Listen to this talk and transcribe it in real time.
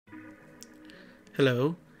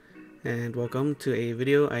Hello, and welcome to a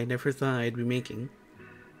video I never thought I'd be making.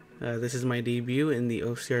 This is my debut in the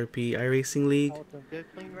OCRP iRacing League. Oh, some good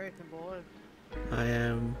clean racing, boys. I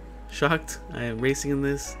am shocked. I am racing in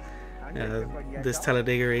this. I think that's what you got This going.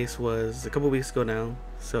 Talladega race was a couple weeks ago now,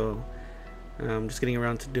 so I'm just getting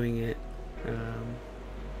around to doing it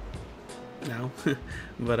now.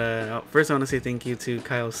 But first, I want to say thank you to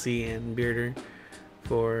Kyle C and Bearder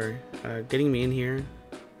for getting me in here.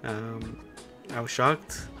 I was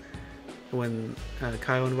shocked when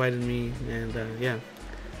Kyle invited me, and yeah,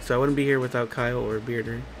 so I wouldn't be here without Kyle or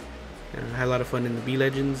Bearder. I had a lot of fun in the B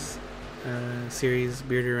Legends series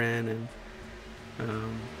Bearder ran, and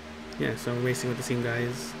yeah, so I'm racing with the same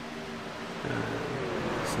guys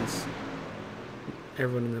since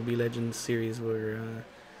everyone in the B Legends series were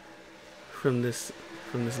from this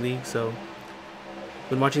league. So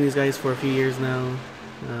been watching these guys for a few years now,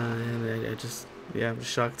 and I just I'm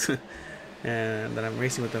just shocked and that I'm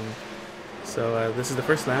racing with them. So this is the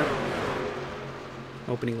first lap,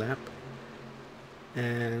 opening lap,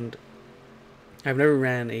 and I've never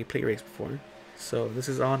ran a plate race before, so this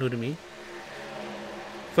is all new to me.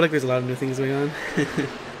 I feel like there's a lot of new things going on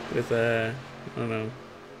with I don't know,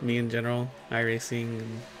 me in general, iRacing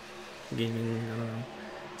and gaming. I don't know.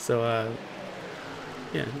 So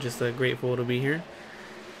yeah, just grateful to be here.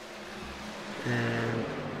 And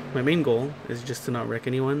my main goal is just to not wreck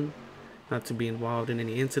anyone, not to be involved in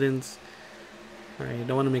any incidents. I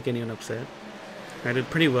don't want to make anyone upset. I did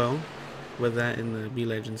pretty well with that in the B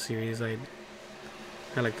Legend series. I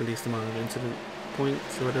had like the least amount of incident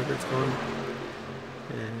points or whatever it's called.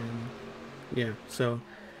 And yeah, so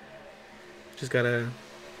just gotta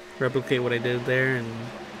replicate what I did there and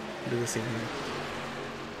do the same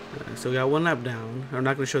thing. So we got one lap down. I'm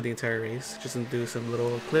not gonna show the entire race, just gonna do some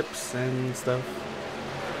little clips and stuff.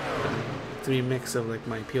 It's gonna be a mix of like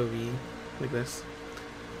my POV like this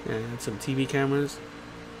and some TV cameras.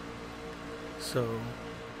 So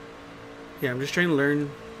yeah, I'm just trying to learn.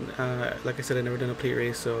 Like I said, I've never done a plate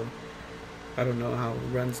race, so I don't know how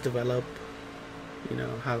runs develop, you know,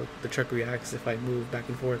 how the truck reacts if I move back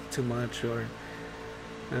and forth too much, or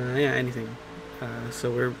yeah, anything. So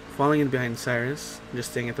we're falling in behind Cyrus, just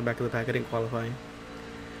staying at the back of the pack. I didn't qualify.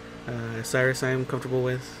 Cyrus I'm comfortable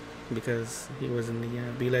with because he was in the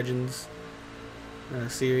B Legends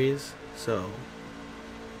series, so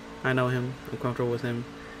I know him. I'm comfortable with him.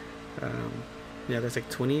 Yeah, there's like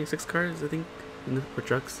 26 cars I think for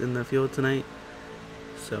trucks in the field tonight,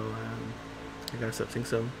 so I gotta stop saying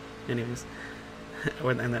so. Anyways, I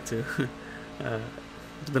would end that too.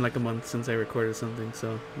 It's been like a month since I recorded something,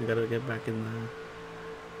 so we gotta get back in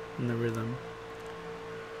the rhythm.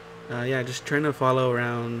 Yeah, just trying to follow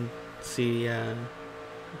around, see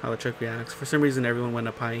how the truck reacts. For some reason, everyone went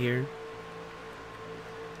up high here.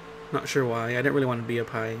 Not sure why. I didn't really want to be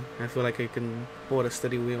up high. I feel like I can hold a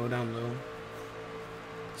steady wheel down low.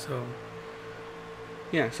 So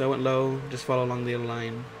yeah, so I went low, just follow along the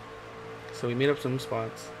line. So we made up some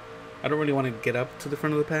spots. I don't really want to get up to the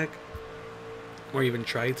front of the pack, or even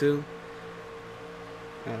try to.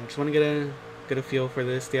 Just want to get a feel for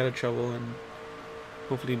this, stay out of trouble, and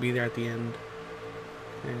hopefully be there at the end.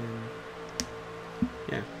 And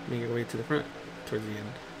yeah, make our way to the front towards the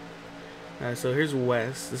end. So here's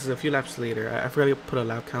Wes. This is a few laps later. I forgot to put a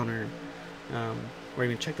lap counter, or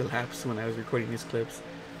even check the laps when I was recording these clips.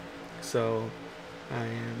 So I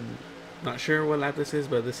am not sure what lap this is,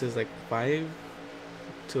 but this is like 5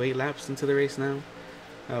 to 8 laps into the race now.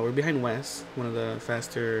 We're behind Wes, one of the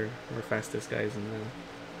fastest guys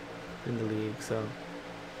in the league, so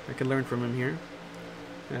I can learn from him here.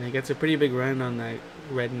 He gets a pretty big run on that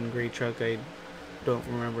red and gray truck. I don't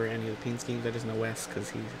remember any of the paint schemes. I just know Wes because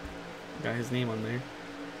he got his name on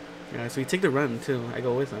there. So we take the run too. I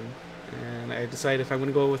go with him, and I decide if I'm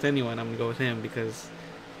gonna go with anyone, I'm gonna go with him because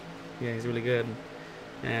yeah, he's really good.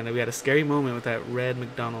 And we had a scary moment with that red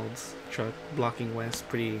McDonald's truck blocking Wes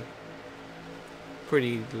pretty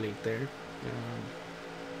late there.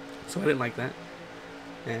 So I didn't like that,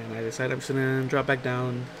 and I decided I'm just gonna drop back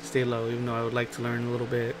down, stay low, even though I would like to learn a little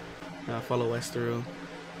bit, follow Wes through.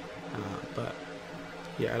 But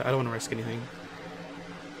yeah, I don't want to risk anything.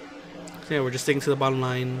 So yeah, we're just sticking to the bottom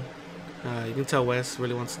line. You can tell Wes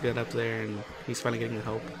really wants to get up there, and he's finally getting the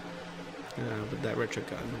help. But that red truck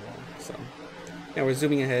got in the wall. So yeah, we're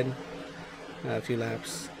zooming ahead a few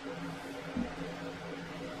laps.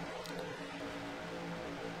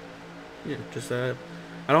 Yeah, just I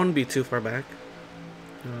don't want to be too far back.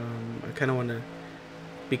 I kind of want to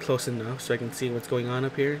be close enough so I can see what's going on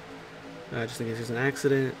up here, just in case there's an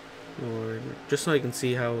accident, or just so I can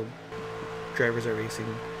see how drivers are racing.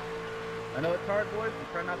 I know it's hard, boys,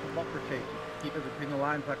 but try not to bumper chase. Just keep it between the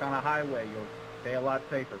lines like on a highway. You'll stay a lot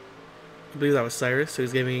safer. I believe that was Cyrus,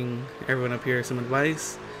 who's giving everyone up here some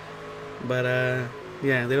advice. But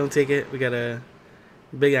yeah, they don't take it. We got a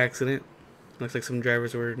big accident. Looks like some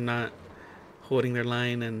drivers were not holding their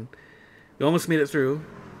line, and we almost made it through.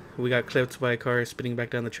 We got clipped by a car spinning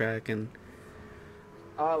back down the track, and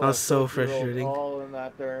that was so frustrating. All in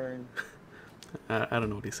that turn. I don't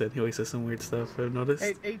know what he said. He always says some weird stuff, I've noticed.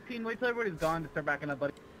 Hey, 18, wait till everybody's gone to start backing up,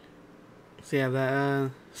 buddy. So yeah,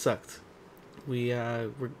 that sucked.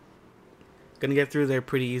 We're gonna get through there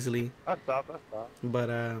pretty easily. That's tough.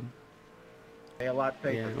 But Stay a lot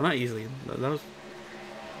safer. yeah, well, not easily.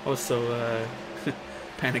 I was so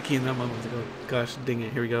panicky in that moment to go, gosh dang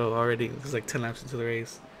it, here we go already. This is like 10 laps into the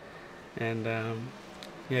race. And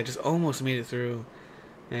yeah, just almost made it through.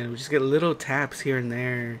 And we just get little taps here and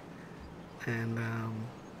there. And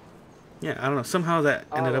yeah, I don't know. Somehow that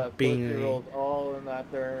ended up being all in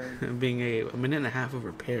that turn. being a minute and a half of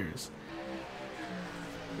repairs.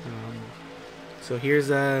 So here's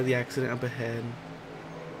the accident up ahead.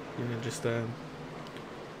 You know, just I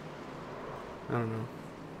don't know,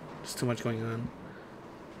 just too much going on.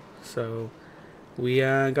 So we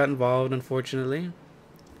got involved, unfortunately,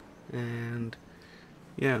 and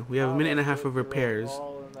yeah, we have a minute and a half of repairs.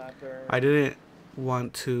 I didn't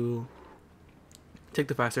want to take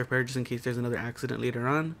the fast repair just in case there's another accident later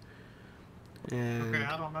on. And okay,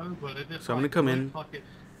 I don't know, but so I'm gonna come in.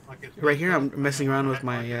 Right here, I'm messing around with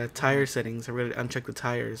my tire settings. I'm gonna uncheck the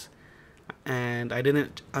tires, and I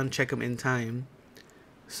didn't uncheck them in time,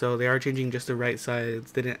 so they are changing just the right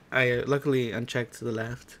sides. I luckily unchecked to the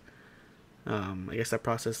left. I guess that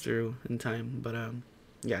processed through in time, but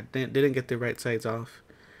yeah, didn't get the right sides off.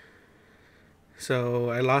 So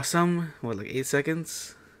I lost some, like 8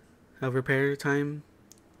 seconds of repair time.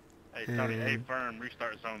 Hey, Tony, firm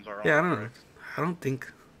restart zones are on. Yeah, I don't know. I don't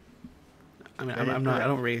think. I mean, I'm not. I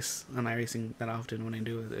don't race on iRacing that often. When I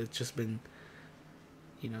do, it's just been,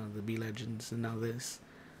 you know, the B Legends and now this.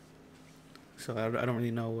 So I don't really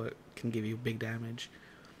know what can give you big damage.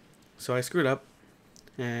 So I screwed up,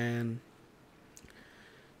 and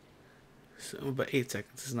so, but 8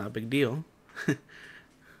 seconds is not a big deal,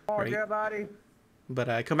 right? Everybody. But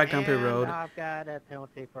I come back down pit road, I've got a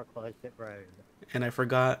penalty for close pit road. and I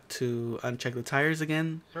forgot to uncheck the tires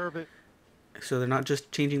again. Serve it. So they're not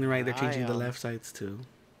just changing the right, they're changing the left sides too.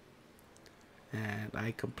 And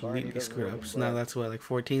I completely screwed up. So now that's what, like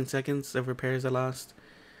 14 seconds of repairs I lost.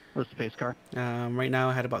 Where's the pace car? Right now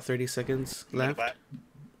I had about 30 seconds left.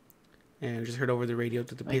 And I just heard over the radio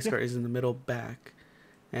that the pace car is in the middle back.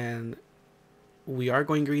 And we are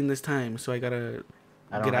going green this time, so I gotta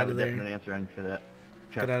get out of there.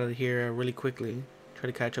 Get out of here really quickly. Try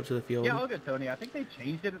to catch up to the field. Yeah, all good, Tony. I think they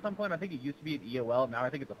changed it at some point. I think it used to be an EOL. Now I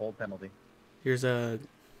think it's a hold penalty. Here's a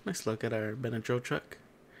nice look at our Benadryl truck.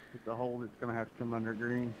 It's a hold. It's going to have to come under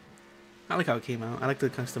green. I like how it came out. I like the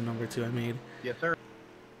custom number too I made. Yes, sir.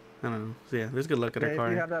 I don't know. So yeah, there's a good look at our car.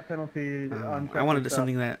 If you have that penalty, I wanted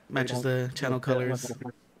something that matches the channel colors,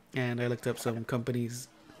 and I looked up some companies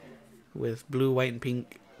with blue, white, and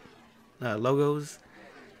pink logos,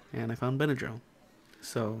 and I found Benadryl.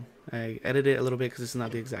 So I edited it a little bit because it's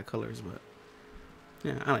not the exact colors, but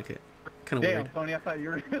yeah, I like it. Kind of weird. Tony, I thought you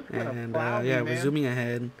were just and yeah, we're zooming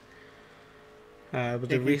ahead. But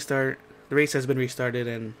the race has been restarted,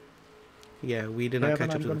 and yeah, we did not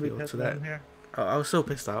catch up to the field. So that I was so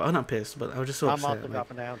pissed off. I'm not pissed, but I was just so upset.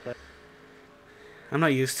 Like, I'm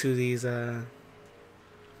not used to these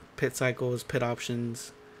pit cycles, pit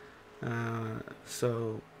options.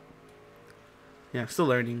 So yeah, still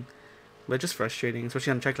learning, but just frustrating,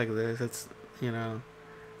 especially on a track like this. It's, you know,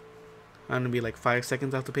 I'm gonna be like 5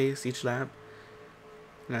 seconds off the pace each lap.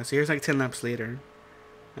 So here's like 10 laps later.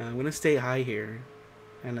 I'm gonna stay high here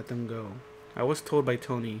and let them go. I was told by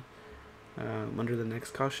Tony under the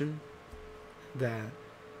next caution that,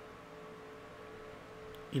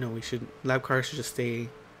 you know, lap cars should just stay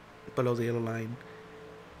below the yellow line.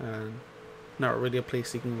 Not really a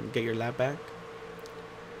place you can get your lap back.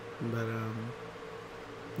 But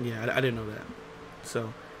yeah, I didn't know that.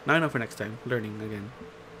 So now I know for next time. Learning again,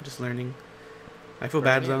 just learning. I feel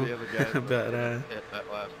bad though, but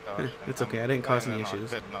it's okay. I didn't cause any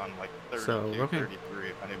issues. So we're okay.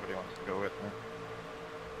 If anybody wants to go with me.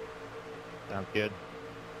 Sounds good.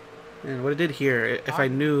 And what I did here, if I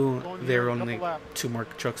knew there were only like 2 more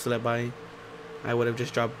trucks to let by, I would have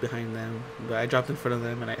just dropped behind them. But I dropped in front of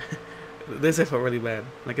them, and I felt really bad.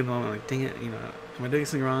 Like in the moment, like, dang it, you know, am I doing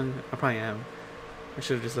something wrong? I probably am. I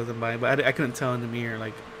should have just let them by, but I couldn't tell in the mirror,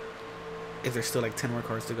 like, if there's still like 10 more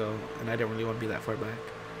cars to go, and I didn't really want to be that far back.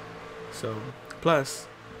 So, plus,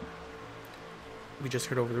 we just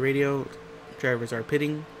heard over the radio, drivers are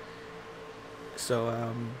pitting. So,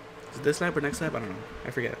 is it this lap or next lap? I don't know.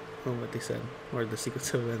 I forget what they said, or the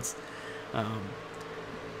sequence of events.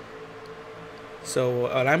 So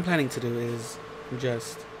what I'm planning to do is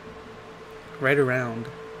just ride around,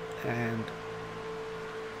 and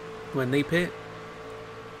when they pit,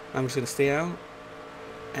 I'm just going to stay out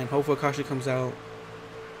and hope for caution comes out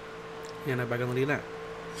and I'm back on the lead lap.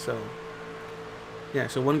 So, yeah,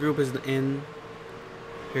 so one group is in.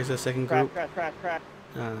 Here's the second group.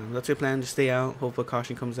 That's your plan, just stay out, hope a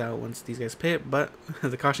caution comes out once these guys pit, but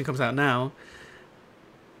the caution comes out now.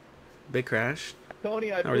 Big crash.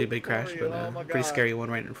 Tony, Not really a big crash, but pretty scary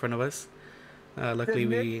one right in front of us. Luckily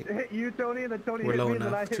we hit you, Tony, and then Tony were hit low me, and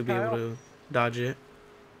then I enough hit to be able Kyle. to dodge it.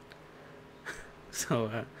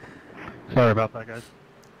 So, Sorry about that, guys.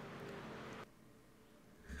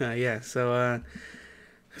 yeah, so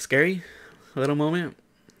scary little moment.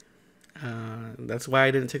 That's why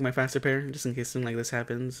I didn't take my fast repair, just in case something like this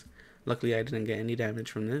happens. Luckily I didn't get any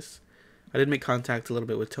damage from this. I did make contact a little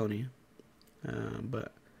bit with Tony,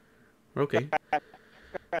 but we're okay.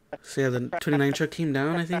 So yeah, the 29 truck came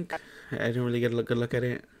down, I think. I didn't really get a good look at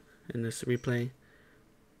it in this replay.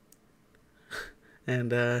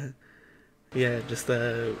 And yeah, just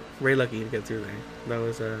very lucky to get through there. That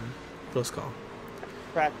was a close call.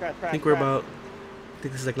 I think we're about, I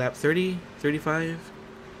think this is like lap 30, 35.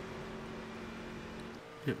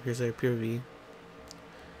 Yep, here's our POV.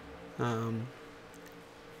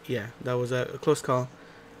 Yeah, that was a close call.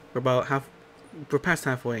 We're past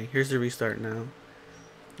halfway. Here's the restart now.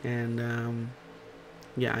 And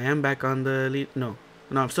yeah, I am back on the lead. No,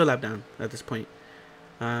 I'm still lap down at this point.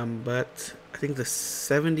 But I think the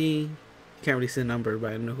 70, can't really see the number, but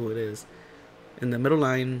I don't know who it is. In the middle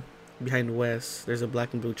line behind Wes, there's a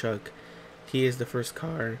black and blue truck. He is the first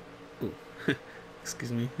car. Ooh,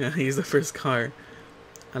 excuse me. He's the first car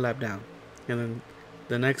a lap down. And then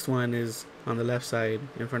the next one is on the left side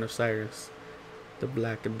in front of Cyrus, the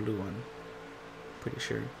black and blue one. Pretty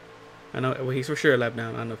sure. I know, well, he's for sure a lap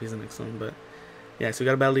down. I don't know if he's the next one, but yeah, so we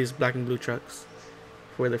gotta battle these black and blue trucks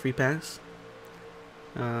for the free pass.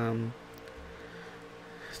 It's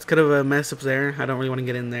kind of a mess up there. I don't really want to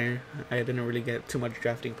get in there. I didn't really get too much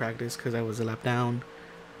drafting practice because I was a lap down.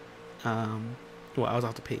 Well, I was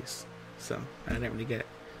off the pace, so I didn't really get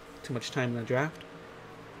too much time in the draft.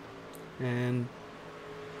 And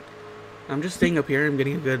I'm just staying up here. I'm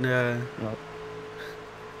getting a good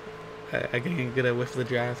I'm getting a good whiff of the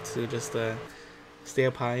draft to just stay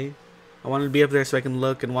up high. I wanted to be up there so I can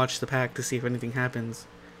look and watch the pack to see if anything happens.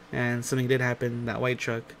 And something did happen. That white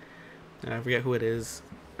truck, I forget who it is,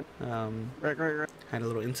 had a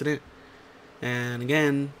little incident. And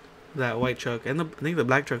again, that white truck, and I think the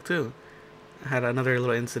black truck too, had another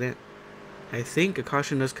little incident. I think a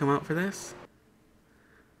caution does come out for this.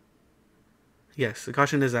 Yes, the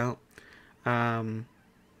caution is out.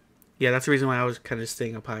 Yeah, that's the reason why I was kind of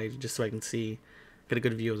staying up high, just so I can get a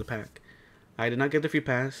good view of the pack. I did not get the free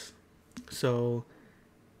pass, so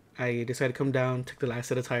I decided to come down, take the last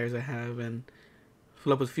set of tires I have, and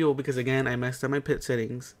fill up with fuel, because again, I messed up my pit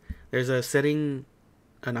settings. There's a setting,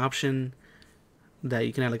 an option, that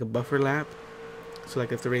you can add like a buffer lap. So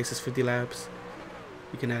like if the race is 50 laps,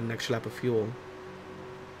 you can add an extra lap of fuel,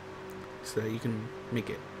 so that you can make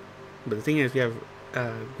it. But the thing is, we have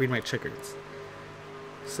green, white checkers.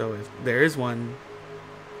 So if there is one,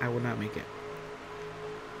 I will not make it.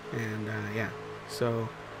 And yeah, so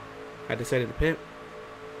I decided to pit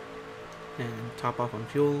and top off on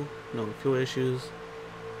fuel. No fuel issues.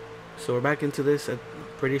 So we're back into this. I'm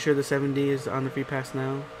pretty sure the 70 is on the free pass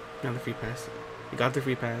now. Not the free pass. We got the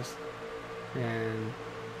free pass. And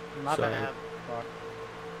Not so, bad.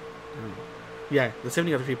 yeah, the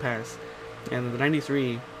 70 got the free pass. And the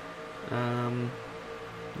 93,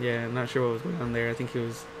 yeah, I'm not sure what was going on there. I think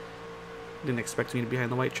didn't expect me to be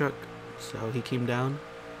behind the white truck, so he came down.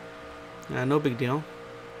 No big deal.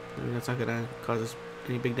 I mean, that's not gonna cause us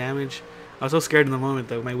any big damage. I was so scared in the moment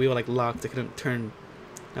though. My wheel like locked. I couldn't turn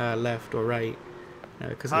left or right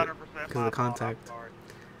because of the contact.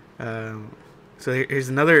 So here's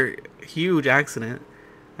another huge accident.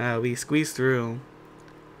 We squeezed through,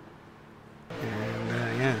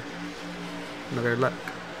 and yeah, another lucky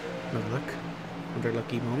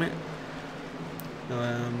moment.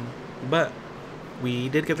 But we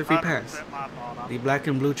did get the free pass. The black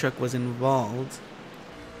and blue truck was involved,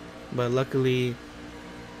 but luckily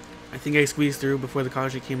I think I squeezed through before the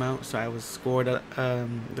caution came out, so I was scored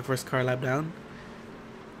the first car lap down,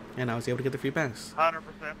 and I was able to get the free pass. 100%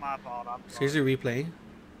 my fault. So here's a replay.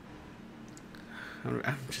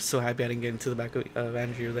 I'm just so happy I didn't get into the back of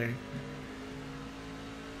Andrew there.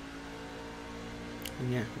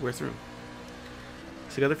 And yeah, we're through.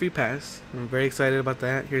 So we got the free pass. I'm very excited about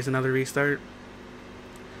that. Here's another restart.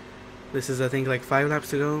 This is, I think, like 5 laps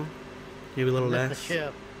to go, maybe a little Missed less. the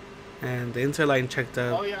ship. And the inside line checked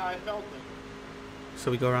up. Oh yeah, I felt it.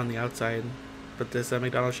 So we go around the outside. But this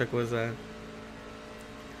McDonald's truck was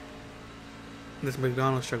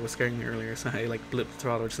scaring me earlier, so I like blipped the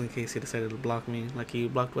throttle just in case he decided to block me, like he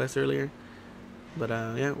blocked Wes earlier. But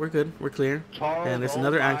yeah, we're good, we're clear. And there's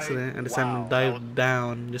another accident. I decided to dive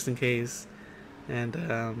down just in case. And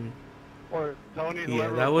Or Tony's yeah,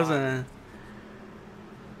 that was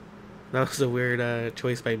a weird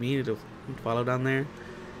choice by me to follow down there.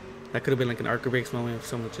 That could have been like an arc brakes moment if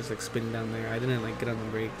someone was just like spinning down there. I didn't like get on the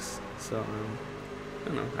brakes, so I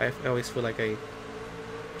don't know. I always feel like I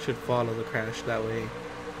should follow the crash that way.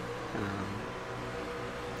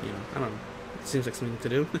 You know, I don't know. It seems like something to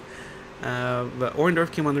do. But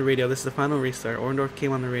Orndorff came on the radio. This is the final restart. Orndorff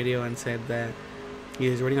came on the radio and said that he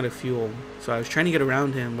was running out of fuel. So I was trying to get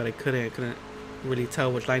around him, but I couldn't really tell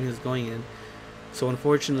which line he was going in. So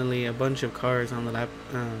unfortunately, a bunch of cars on the lap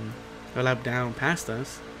down passed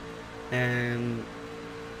us, and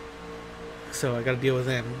so I got to deal with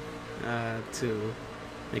them to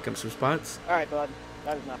make up some spots. All right, bud.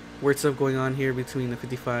 That is enough. Weird stuff going on here between the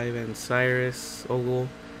 55 and Cyrus Ogle.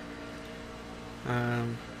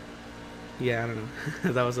 Yeah, I don't know.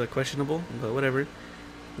 That was questionable, but whatever.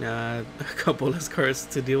 A couple less cars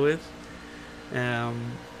to deal with. Yeah,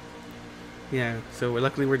 so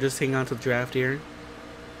luckily we're just hanging on to the draft here.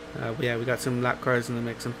 But yeah, we got some lap cars in the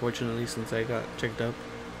mix, unfortunately, since I got checked up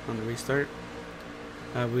on the restart.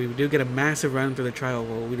 We do get a massive run through the trial.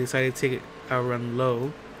 Well, we decided to take our run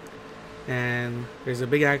low, and there's a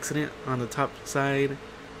big accident on the top side.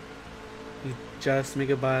 We just make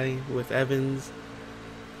it by with Evans.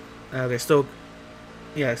 There's still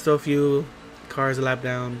a few cars a lap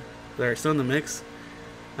down that are still in the mix,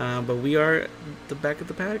 but we are at the back of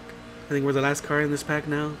the pack. I think we're the last car in this pack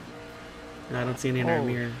now. And I don't see any in our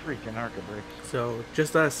mirror. Freaking arc brakes. So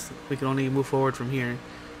just us. We can only move forward from here.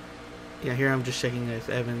 Yeah, here I'm just checking if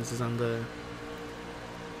Evans is on the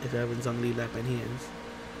lead lap, and he is.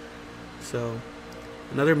 So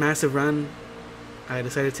another massive run. I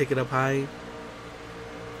decided to take it up high,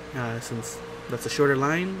 since that's a shorter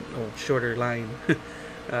line.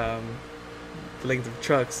 The length of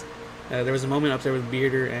trucks. There was a moment up there with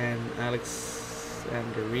Bearder and Alex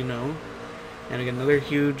and Reno, and we get another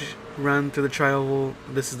huge run through the tri-oval.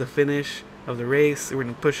 This is the finish of the race. We're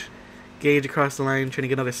gonna push Gage across the line, trying to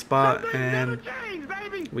get another spot, and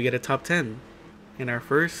we get a top 10 in our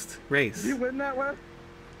first race. You win that one?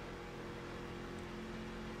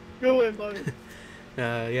 Go in, buddy.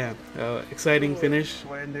 Yeah, exciting finish.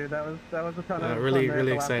 Win, dude. That was a ton of really, fun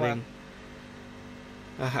really exciting.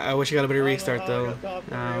 I wish I got a better restart though.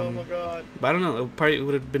 Oh my God. But I don't know. It probably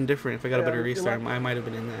would have been different if I got a better restart. I might have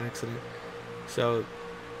been in the accident. So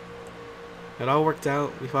it all worked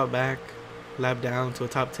out. We fought back, lap down to a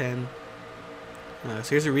top 10.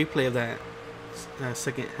 So here's a replay of that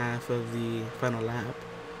second half of the final lap.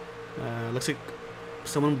 Looks like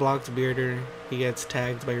someone blocked Bearder. He gets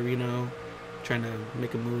tagged by Reno, trying to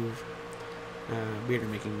make a move. Bearder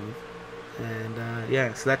making a move. And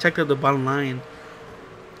yeah, so that checked out the bottom line.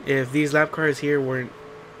 If these lap cars here weren't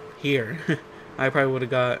here, I probably would have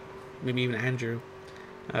got maybe even Andrew.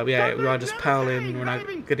 Yeah, we're all just piling. We're not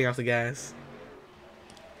getting off the gas.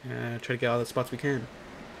 Try to get all the spots we can.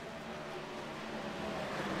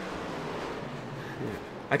 Yeah.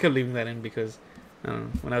 I kept leaving that in because I don't know,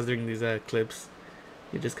 when I was doing these clips,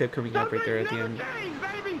 it just kept coming up right there at the end.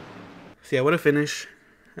 So yeah, what a finish.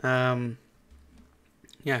 Yeah,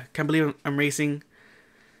 can't believe I'm racing.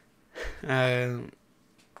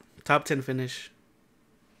 Top 10 finish.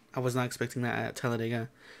 I was not expecting that at Talladega.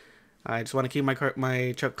 I just want to keep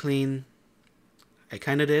my truck clean. I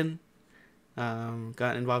kind of did.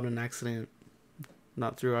 Got involved in an accident,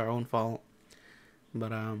 not through our own fault.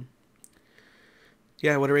 But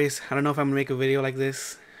yeah, what a race. I don't know if I'm gonna make a video like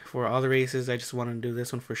this for all the races. I just want to do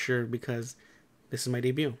this one for sure because this is my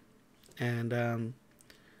debut, and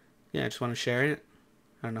yeah, I just want to share it.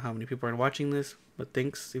 I don't know how many people are watching this, but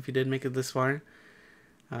thanks if you did make it this far.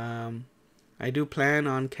 I do plan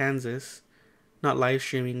on Kansas, not live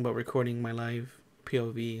streaming, but recording my live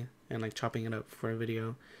POV and like chopping it up for a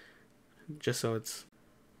video, just so it's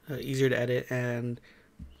easier to edit, and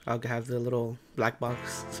I'll have the little black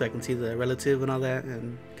box so I can see the relative and all that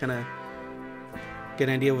and kind of get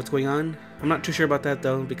an idea of what's going on. I'm not too sure about that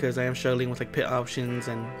though because I am struggling with like pit options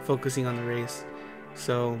and focusing on the race.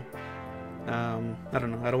 So I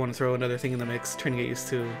don't know. I don't want to throw another thing in the mix, trying to get used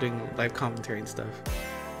to doing live commentary and stuff.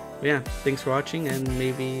 But yeah, thanks for watching, and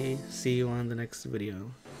maybe see you on the next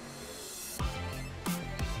video.